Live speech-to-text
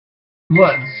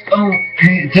was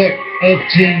a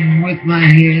tin with my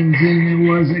hands, and it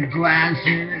was a glass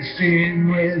and a tin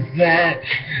with that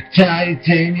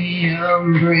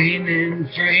titanium brain and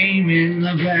frame in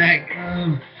the back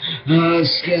of a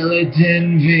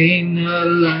skeleton vein, a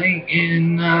light,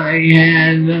 and I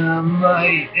had a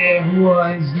light. It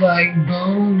was like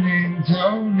bone and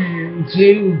tone, and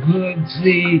two could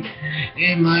see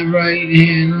in my right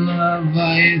hand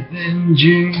Leviathan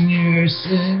Junior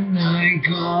Sin. I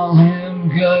call him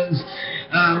 'cause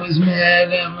I was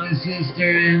mad at my sister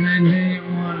and I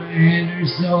didn't want to hit her,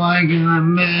 so I got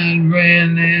mad,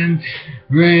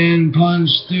 ran,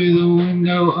 punched through the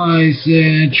window. I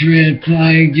said, tripped,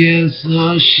 I guess.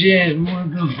 Oh shit,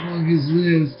 what the fuck is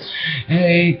this?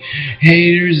 Hey,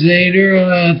 haters,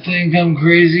 I think I'm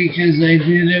crazy 'cause I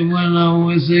did it when I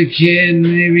was a kid.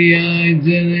 Maybe I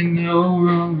didn't know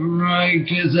wrong from right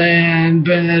 'cause I had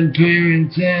bad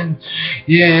parenting.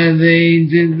 Yeah, they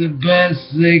did the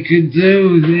best they could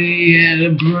do. They had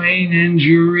a brain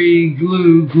injury,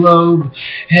 glue globe,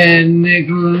 head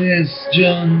Nicholas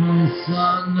John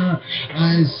Messana.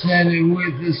 I said it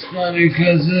with a stutter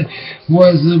 'cause it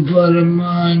was the blood of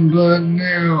mine, but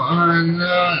now I'm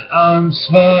not. I'm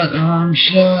spot, I'm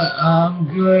shot, I'm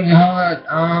good hot,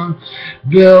 I'm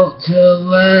built to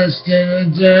last in a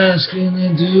desk, in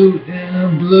a dude, in a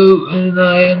blue, and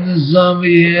I am the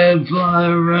zombie head fly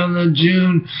around the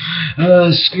June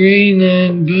screen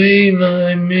and beam.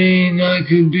 I mean, I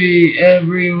could be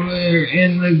everywhere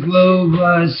in the globe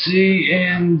I see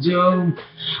and do.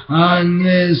 On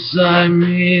this, I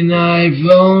mean,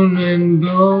 iPhone and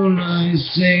bone, I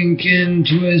sink and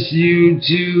twist you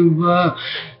to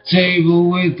table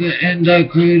with the end I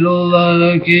cradle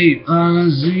allocate on a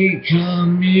Z,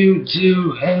 commute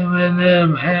to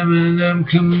Eminem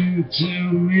commute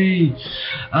to me.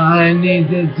 I need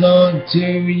to talk to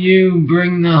you,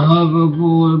 bring the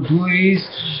hoverboard please.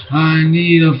 I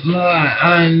need a fly,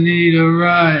 I need a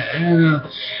ride, and a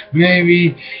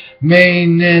maybe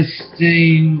main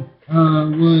nesting,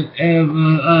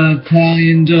 whatever,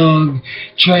 Italian dog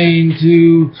trained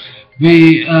to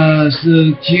be a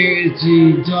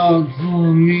security dog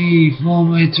for me, for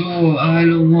my tour. I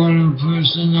don't want a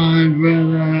person, I'd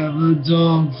rather have a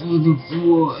dog for the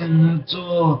floor and the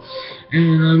door.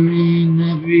 And I mean,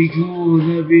 that'd be cool,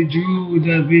 that'd be drool,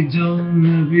 that'd be dome,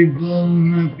 that'd be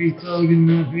bone, that'd be thuggin',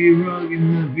 that'd be ruggin',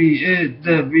 that'd be it,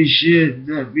 that'd be shit,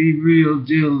 that'd be real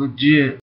deal legit.